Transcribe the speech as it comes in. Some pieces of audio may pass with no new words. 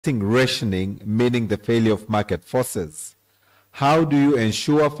rationing, meaning the failure of market forces? How do you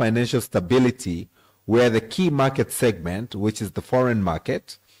ensure financial stability where the key market segment, which is the foreign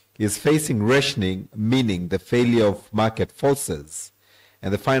market, is facing rationing, meaning the failure of market forces?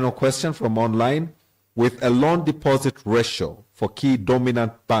 And the final question from online, with a loan deposit ratio for key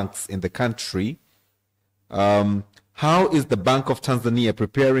dominant banks in the country, how is the Bank of Tanzania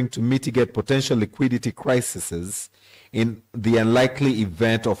preparing to mitigate potential liquidity crises in the unlikely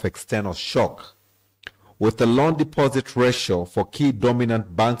event of external shock? With the loan deposit ratio for key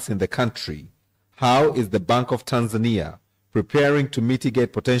dominant banks in the country, how is the Bank of Tanzania preparing to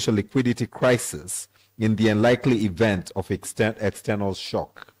mitigate potential liquidity crisis in the unlikely event of external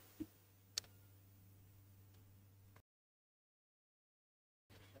shock?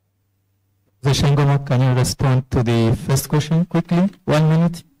 Ishengoma, can you respond to the first question quickly? 1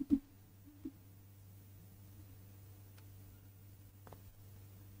 minute.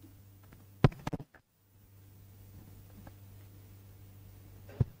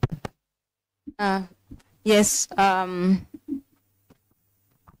 Yes, on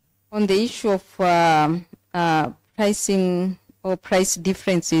the issue of pricing or price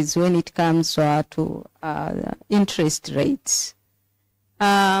differences when it comes to interest rates,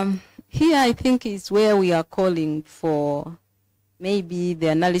 here I think is where we are calling for maybe the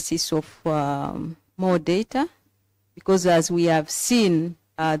analysis of more data, because as we have seen,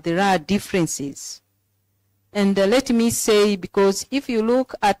 there are differences. And let me say, because if you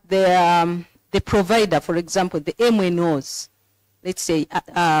look at the provider, for example, the MNOs, let's say,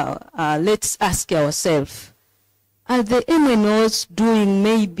 let's ask ourselves, are the MNOs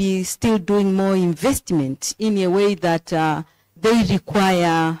maybe still doing more investment in a way that they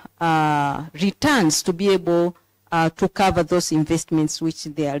require returns to be able to cover those investments which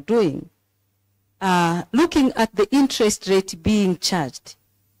they are doing? Looking at the interest rate being charged,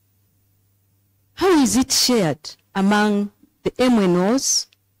 how is it shared among the MNOs,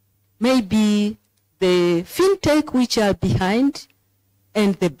 maybe the fintech which are behind,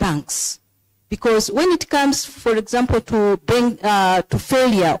 and the banks? Because when it comes, for example, to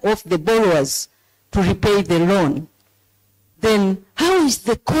failure of the borrowers to repay the loan, then how is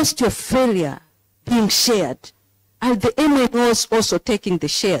the cost of failure being shared? Are the MNOs also taking the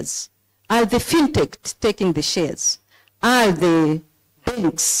shares? Are the fintech taking the shares? Are the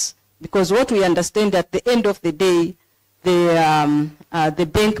banks? Because what we understand at the end of the day, the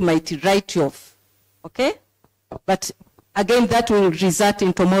bank might write you off, okay? But again, that will result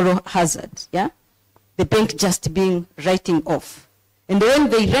in moral hazard, yeah? The bank just being writing off. And when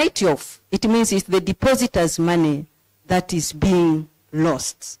they write you off, it means it's the depositor's money that is being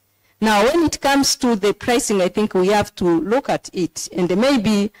lost. Now, when it comes to the pricing, I think we have to look at it. And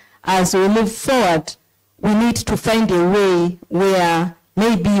maybe as we move forward, we need to find a way where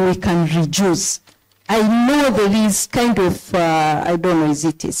maybe we can reduce. I know there is kind of, I don't know, is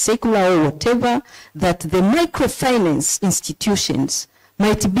it a secular or whatever, that the microfinance institutions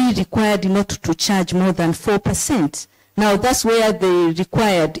might be required not to charge more than 4%. Now, that's where the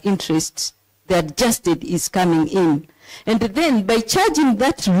required interest, the adjusted, is coming in. And then by charging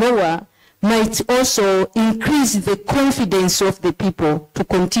that lower, might also increase the confidence of the people to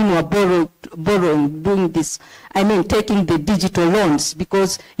continue borrowing, doing this. I mean, taking the digital loans,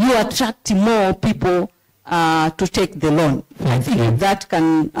 because you attract more people to take the loan. I think that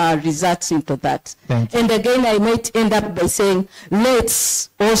can result into that. And again, I might end up by saying, let's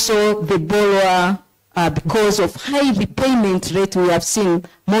also the borrower, because of high repayment rate we have seen,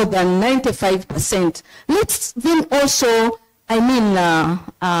 more than 95%, let's then also, I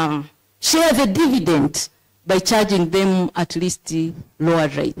mean, share the dividend by charging them at least the lower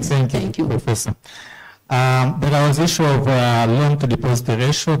rates. Thank you, Professor. There was issue of loan to deposit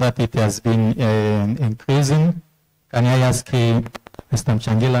ratio that it has been increasing. Can I ask Mr.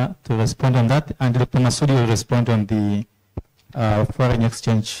 Mchangila to respond on that? And Dr. Masoud will respond on the foreign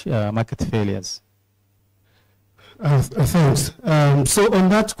exchange market failures. Thanks. So on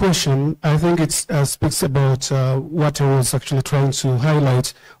that question, I think it speaks about what I was actually trying to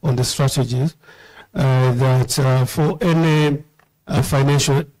highlight on the strategies, that for any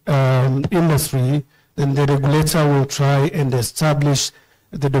financial industry, then the regulator will try and establish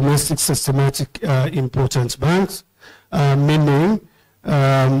the domestic systematic important banks, meaning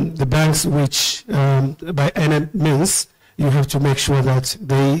the banks which by any means you have to make sure that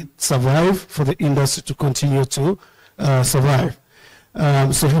they survive for the industry to continue to survive.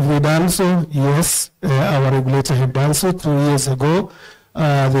 So have we done so? Yes, our regulator have done so 2 years ago. They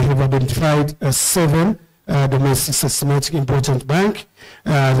have identified 7 domestic systematic important bank.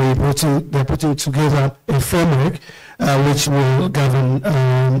 They're putting together a framework which will govern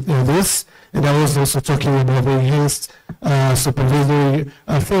this. And I was also talking about the enhanced supervisory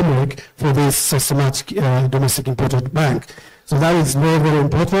framework for this systematic domestic important bank. So that is very, very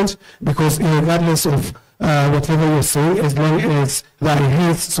important, because regardless of whatever you're saying, as long as the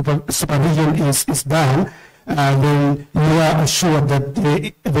enhanced supervision is done, then you are assured that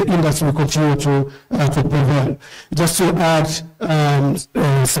the industry will continue to prevail. Just to add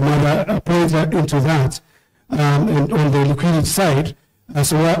some other points into that, and on the liquidity side,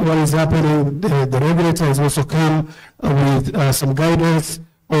 so what is happening, the regulator has also come with some guidance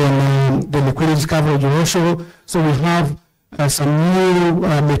on the liquidity coverage ratio. So we have some new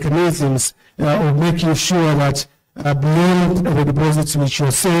mechanisms of making sure that beyond the deposits which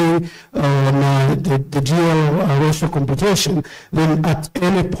you're saying on the DL ratio computation, then at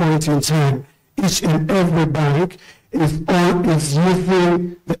any point in time, each and every bank is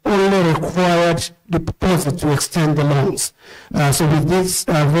using the only required deposit to extend the loans. So with these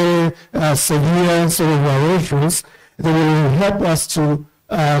very severe sort of ratios, they will help us to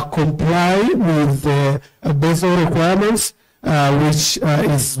comply with the Basel requirements, which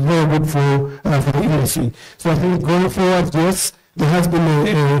is very good for the industry. So I think going forward, yes, there has been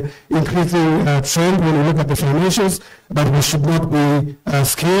an increasing trend when you look at the financials, but we should not be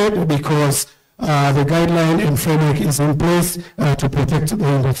scared, because the guideline and framework is in place to protect the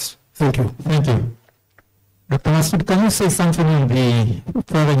industry. Thank you. Thank you. Dr. Masoud, can you say something on the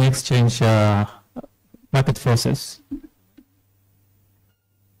foreign exchange market forces?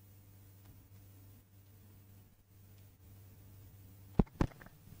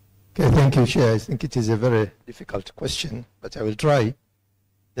 Okay, thank you, Chair. I think it is a very difficult question, but I will try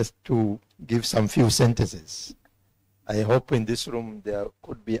just to give some few sentences. I hope in this room there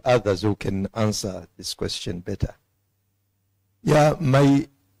could be others who can answer this question better. Yeah, my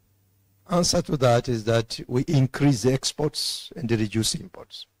answer to that is that we increase the exports and reduce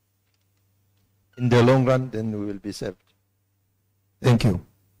imports. In the long run, then we will be saved. Thank you.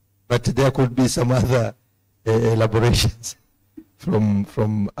 But there could be some other elaborations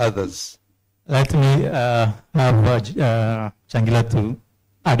from others. Let me have Mchangila to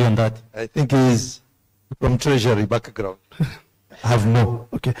add on that. I think he is from Treasury background. I have no.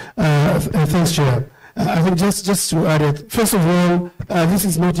 Okay. Thanks, Chair. I think just to add it, first of all, this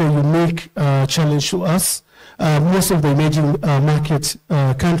is not a unique challenge to us. Most of the emerging market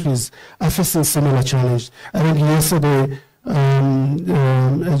countries are facing similar challenge. I think yesterday,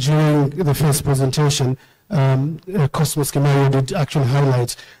 during the first presentation, Cosmos Kemayo did actually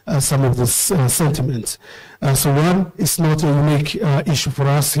highlight some of this sentiment. So one, it's not a unique issue for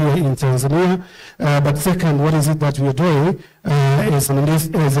us here in Tanzania, but second, what is it that we are doing as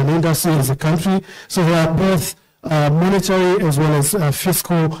an industry, as a country? So there are both monetary as well as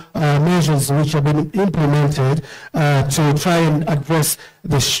fiscal measures which have been implemented to try and address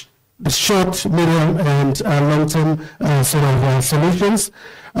the short, medium, and long-term sort of solutions.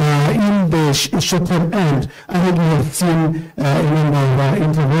 In the short-term end, I think we have seen a number of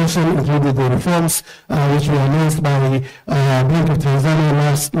interventions, including the reforms which were announced by the Bank of Tanzania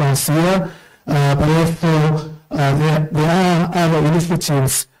last year. But also, there are other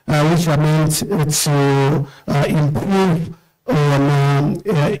initiatives which are meant to improve on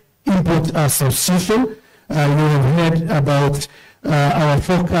input substitution. You have heard about our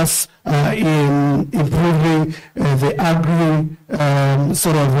focus in improving the agri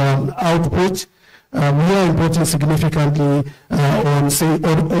sort of output. We are importing significantly on, say,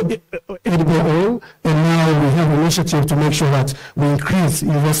 edible oil, and now we have an initiative to make sure that we increase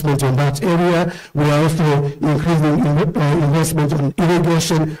investment in that area. We are also increasing investment in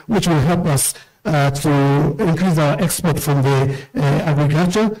irrigation, which will help us to increase our export from the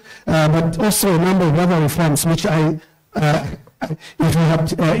agriculture, but also a number of other reforms, which if we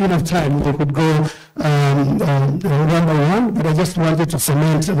have enough time, we could go one by one, but I just wanted to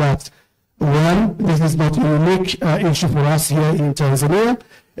cement that, one, this is not a unique issue for us here in Tanzania,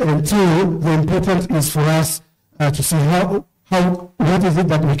 and two, the importance is for us to see what is it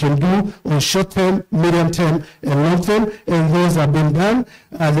that we can do on short term, medium term, and long term, and those have been done.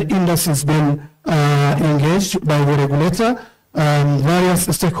 The industry has been engaged by the regulator, various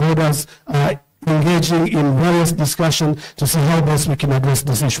stakeholders engaging in various discussions to see how best we can address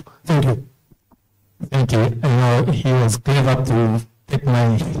this issue. Thank you. Thank you. I know he was clever to take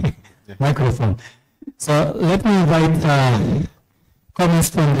my microphone. So let me invite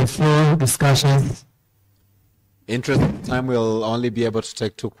comments from the floor, discussions. Interest in time, we'll only be able to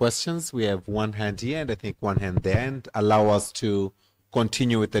take 2 questions. We have one hand here and I think one hand there, and allow us to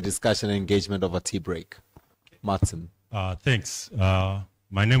continue with the discussion and engagement of a tea break. Martin. Thanks.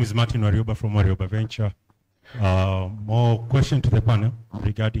 My name is Martin Warioba from Warioba Venture. More question to the panel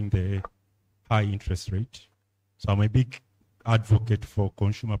regarding the high interest rate. So I'm a big advocate for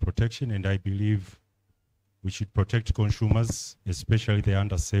consumer protection, and I believe we should protect consumers, especially the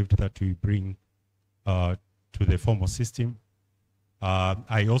underserved that we bring to the formal system.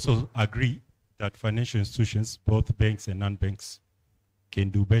 I also agree that financial institutions, both banks and non-banks, can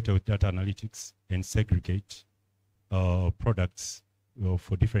do better with data analytics and segregate products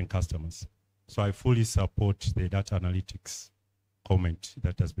for different customers. So I fully support the data analytics comment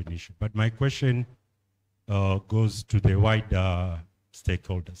that has been issued. But my question goes to the wider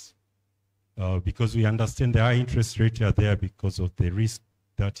stakeholders. Because we understand the high interest rates are there because of the risk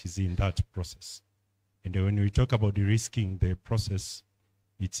that is in that process. And when we talk about de-risking the process,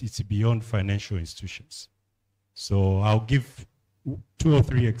 it's beyond financial institutions. So I'll give 2 or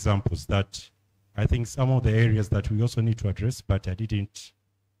 3 examples that I think some of the areas that we also need to address, but I didn't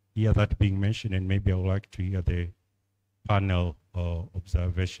hear that being mentioned, and maybe I would like to hear the panel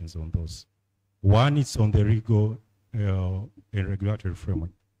observations on those. One is on the legal and regulatory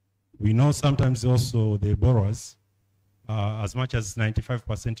framework. We know sometimes also the borrowers, as much as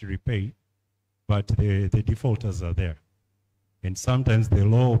 95% repay, but the defaulters are there. And sometimes the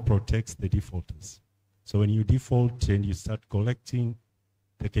law protects the defaulters. So when you default and you start collecting,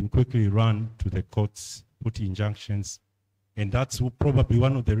 they can quickly run to the courts, put injunctions. And that's probably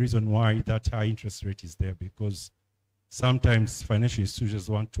one of the reasons why that high interest rate is there, because sometimes financial institutions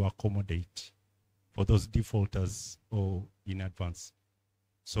want to accommodate for those defaulters or in advance.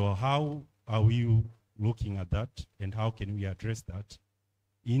 So how are we looking at that, and how can we address that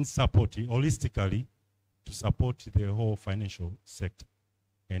in supporting, holistically, to support the whole financial sector?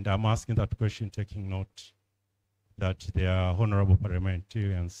 And I'm asking that question taking note that there are honorable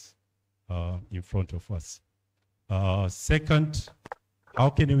parliamentarians in front of us. Second, how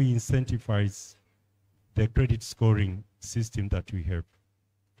can we incentivize the credit scoring system that we have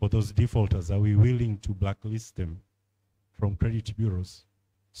for those defaulters? Are we willing to blacklist them from credit bureaus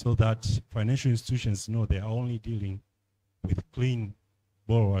so that financial institutions know they are only dealing with clean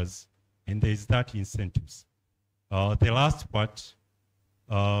borrowers, and there is that incentives? The last part,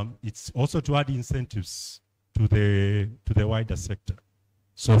 it's also to add incentives to the wider sector.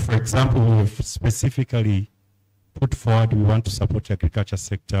 So for example, we've specifically put forward, we want to support the agriculture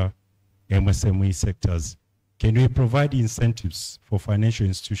sector, MSME sectors. Can we provide incentives for financial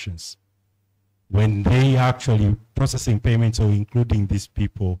institutions when they actually processing payments or including these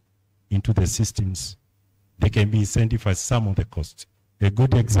people into the systems? They can be incentivized some of the cost. A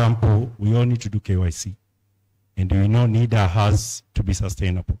good example, we all need to do KYC. And we know NIDA has to be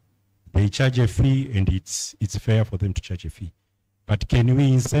sustainable. They charge a fee, and it's fair for them to charge a fee. But can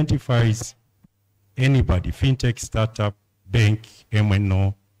we incentivize anybody, fintech, startup, bank,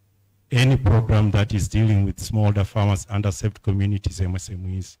 MNO, any program that is dealing with smallholder farmers, underserved communities,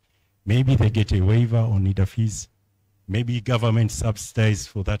 MSMEs? Maybe they get a waiver on NIDA fees. Maybe government subsidize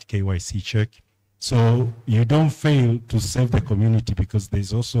for that KYC check. So you don't fail to serve the community, because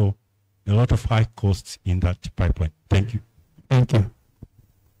there's also a lot of high costs in that pipeline. Thank you. Thank you.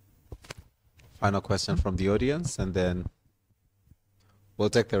 Final question from the audience, and then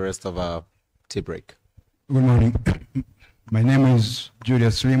we'll take the rest of our tea break. Good morning. My name is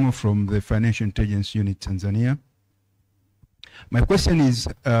Julius Rimo from the Financial Intelligence Unit, Tanzania. My question is,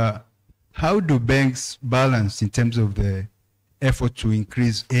 how do banks balance in terms of the effort to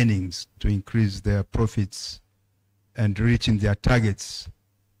increase earnings, to increase their profits and reaching their targets,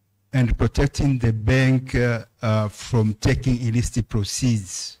 and protecting the bank from taking illicit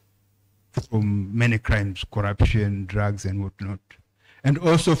proceeds from many crimes, corruption, drugs, and whatnot, and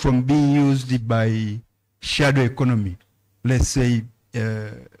also from being used by shadow economy, let's say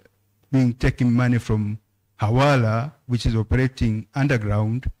being taking money from Hawala, which is operating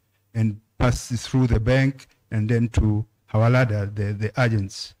underground, and passes through the bank and then to Hawalada, the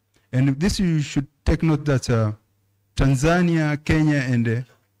agents. And this, you should take note that Tanzania, Kenya, and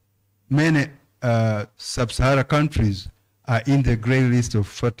many sub-Saharan countries are in the grey list of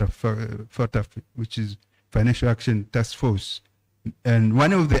FATF, which is Financial Action Task Force. And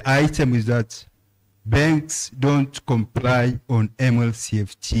one of the items is that banks don't comply on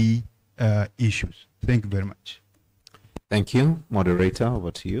MLCFT issues. Thank you very much. Thank you. Moderator,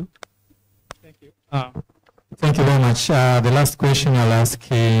 over to you. Thank you. Thank you very much. The last question I'll ask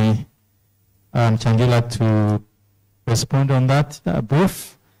Mchangila to respond on that,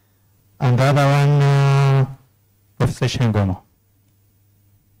 Prof. And the other one, Professor Ishengoma.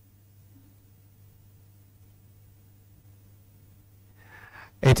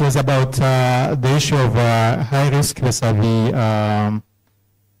 It was about the issue of high risk vis-a-vis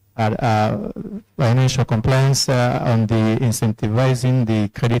financial compliance on the incentivizing the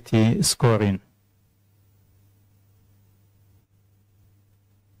credit scoring.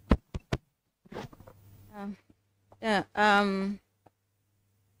 On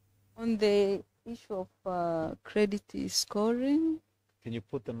the issue of credit scoring. Can you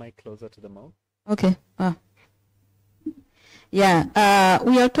put the mic closer to the mouth? Okay. Yeah,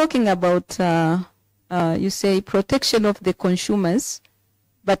 we are talking about, you say, protection of the consumers,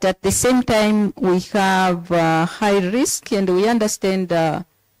 but at the same time, we have high risk, and we understand the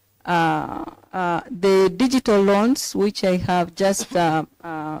digital loans, which I have just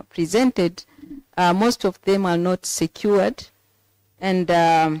presented, most of them are not secured, and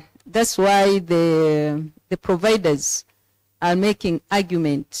that's why the providers are making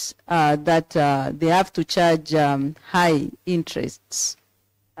arguments that they have to charge high interest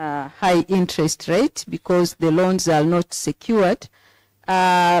rate because the loans are not secured.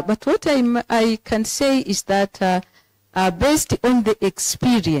 But what I can say is that based on the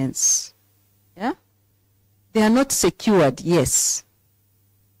experience, yeah, they are not secured, yes,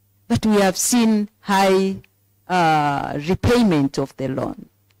 but we have seen high repayment of the loan.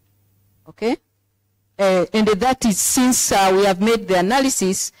 Okay. And that is since we have made the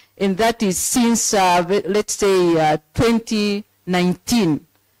analysis, and that is since, let's say, 2019.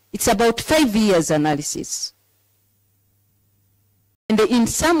 It's about 5 years analysis. And in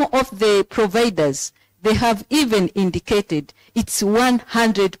some of the providers, they have even indicated it's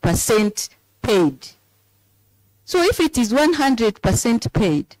 100% paid. So if it is 100%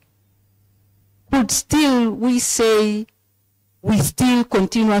 paid, could still we say we still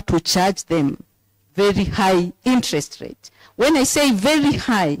continue to charge them very high interest rate? When I say very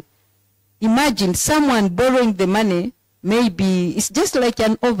high, imagine someone borrowing the money, maybe it's just like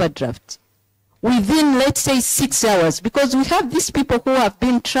an overdraft. Within, let's say, 6 hours, because we have these people who have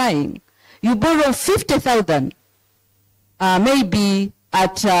been trying. You borrow 50,000, maybe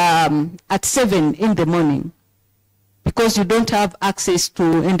at 7 in the morning, because you don't have access to,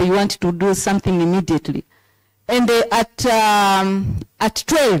 and you want to do something immediately. And at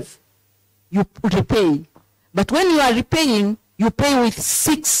 12, you repay. But when you are repaying, you pay with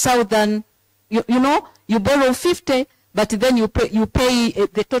 6,000, you know, you borrow 50, but then you pay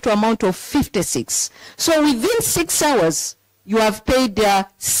the total amount of 56. So within 6 hours, you have paid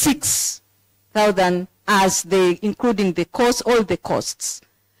 6,000 as including the cost, all the costs.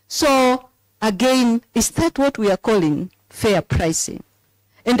 So again, is that what we are calling fair pricing?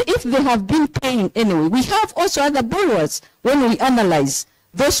 And if they have been paying anyway, we have also other borrowers when we analyze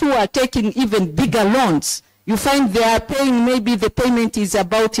those who are taking even bigger loans. You find they are paying, maybe the payment is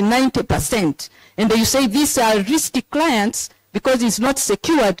about 90%. And you say these are risky clients because it's not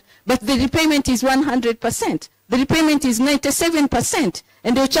secured, but the repayment is 100%. The repayment is 97%.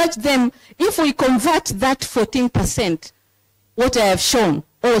 And you charge them, if we convert that 14%, what I have shown,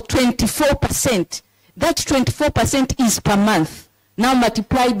 or 24%, that 24% is per month. Now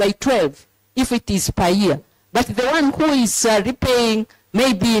multiply by 12, if it is per year. But the one who is repaying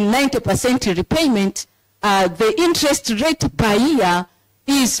maybe 90% repayment, the interest rate per year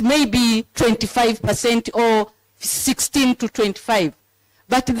is maybe 25% or 16 to 25.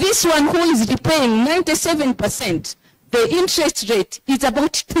 But this one who is repaying 97%, the interest rate is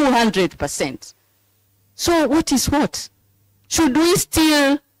about 200%. So what is what? Should we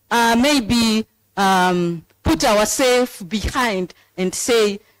still maybe put ourselves behind and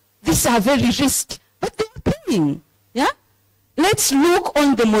say, these are very risky, but they are paying, yeah? Let's look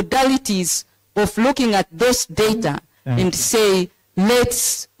on the modalities of looking at those data and say,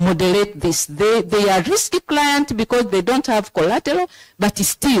 let's moderate this. They are risky clients because they don't have collateral, but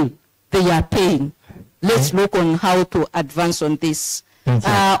still they are paying. Let's look on how to advance on this.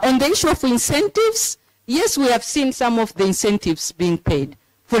 On the issue of incentives, yes, we have seen some of the incentives being paid.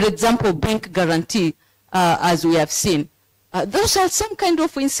 For example, bank guarantee, as we have seen. Those are some kind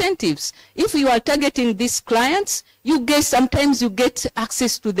of incentives. If you are targeting these clients, sometimes you get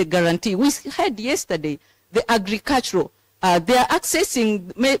access to the guarantee. We had yesterday the agricultural. They are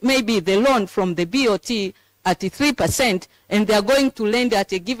accessing maybe the loan from the BOT at 3%, and they are going to lend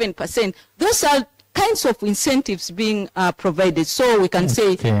at a given percent. Those are kinds of incentives being provided. So we can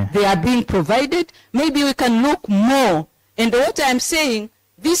say they are being provided. Maybe we can look more. And what I'm saying,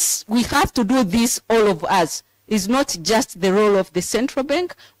 we have to do this, all of us. It's not just the role of the central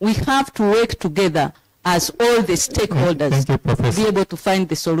bank. We have to work together as all the stakeholders to be able to find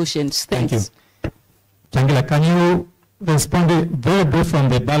the solutions. Thanks. Thank you. Mchangila, can you responding very brief on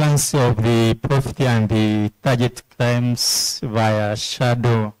the balance of the profit and the target claims via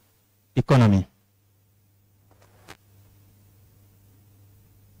shadow economy.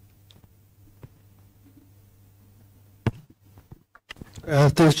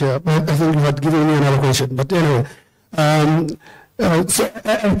 Thanks, Chair. I think you had given me another question, but anyway. So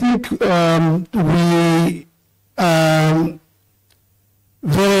I think we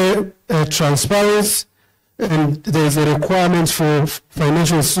very transparent, and there's a requirement for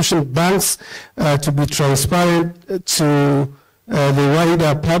financial institution banks to be transparent to the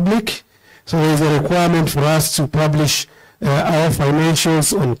wider public. So there's a requirement for us to publish our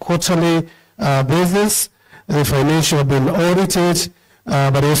financials on quarterly basis. The financial have been audited,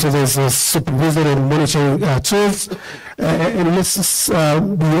 but also there's a supervisory and monitoring tools. And let's just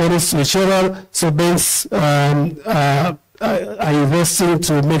be honest with each other. So banks are investing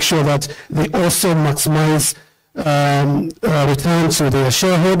to make sure that they also maximize return to their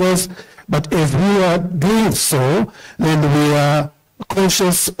shareholders. But if we are doing so, then we are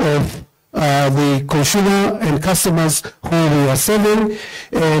conscious of the consumer and customers who we are serving,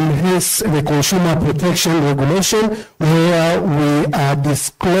 and hence the consumer protection regulation, where we are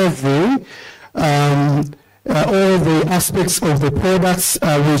disclosing all the aspects of the products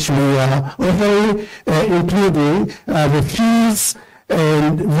which we are offering, including the fees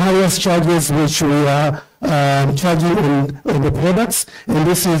and various charges which we are charging on the products. And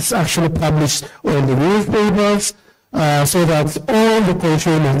this is actually published on the newspapers, so that all the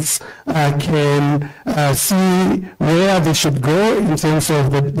consumers can see where they should go in terms of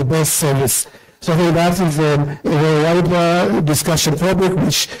the best service. So I think that is a very wider discussion topic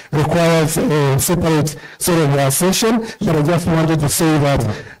which requires a separate sort of session. But I just wanted to say that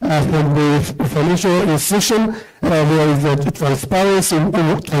from the financial institution, there is a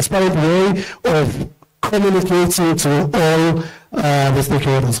transparent way of communicating to all the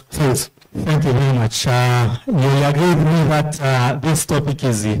stakeholders. Thanks. Thank you very much. You will agree with me that this topic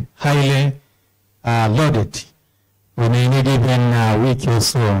is highly loaded. We may need even a week or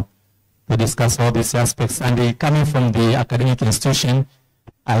so to discuss all these aspects. And coming from the academic institution,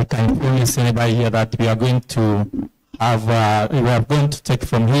 I can promise anybody here that we are going to have, we are going to take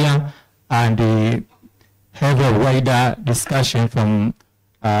from here and have a wider discussion from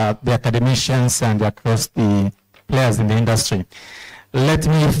the academicians and across the players in the industry. Let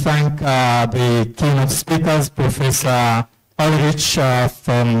me thank the keynote speakers, Professor Ulrich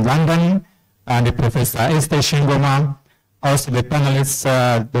from London and Professor Esther Ishengoma, also the panelists,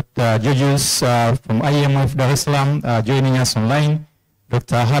 Dr. Julius from IMF Dar es Salaam joining us online,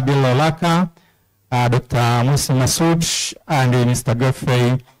 Dr. Habil Olaka, Dr. Muhsin Masoud, and Mr.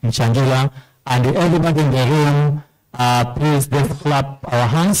 Geofrey Mchangila, and everybody in the room. Please let's clap our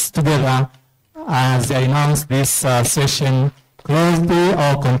hands together as I announce this session closely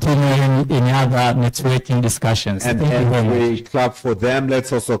or continuing in other networking discussions. And we clap for them.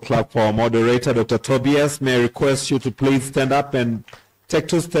 Let's also clap for our moderator, Dr. Tobias. May I request you to please stand up and take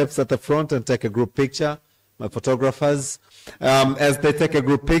 2 steps at the front and take a group picture, my photographers. As they take a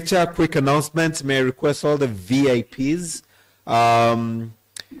group picture, quick announcement. May I request all the VIPs,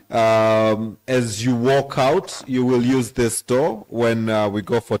 as you walk out, you will use this door when we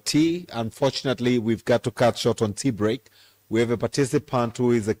go for tea. Unfortunately, we've got to cut short on tea break. We have a participant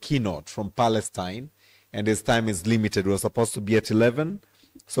who is a keynote from Palestine, and his time is limited. We were supposed to be at 11,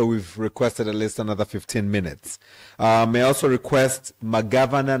 so we've requested at least another 15 minutes. May I also request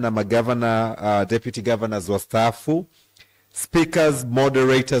magavana na magavana, deputy governors wastaafu, speakers,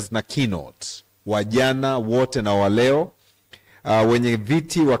 moderators na keynote, wajana wote na waleo, wenye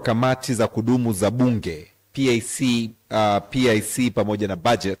viti wa kamati za kudumu za bunge, PIC pamoja na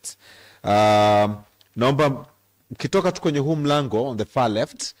budget. Naomba mkitoka tu kwenye huu mlango on the far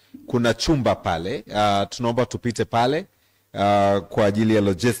left, kuna chumba pale, tunaomba tupite pale kwa ajili ya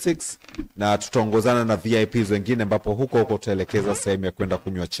logistics, na tutaongozana na VIPs wengine ambapo huko tutaelekeza sehemu ya kwenda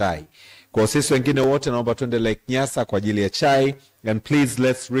kunywa chai. Kwa sisi wengine wote naomba tuende Lake Nyasa kwa ajili ya chai, and please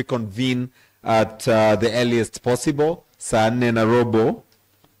let's reconvene at the earliest possible. Saa 4:15,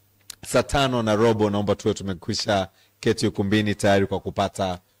 saa 5:15 naomba tuwe tumekwisha keti ukumbini tayari kwa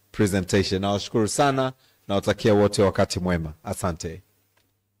kupata presentation. Nawashukuru sana. Nawatakia wote wakati mwema. Asante.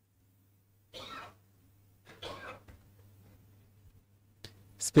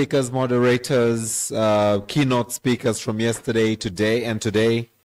 Speakers, moderators, keynote speakers from yesterday, today, and today.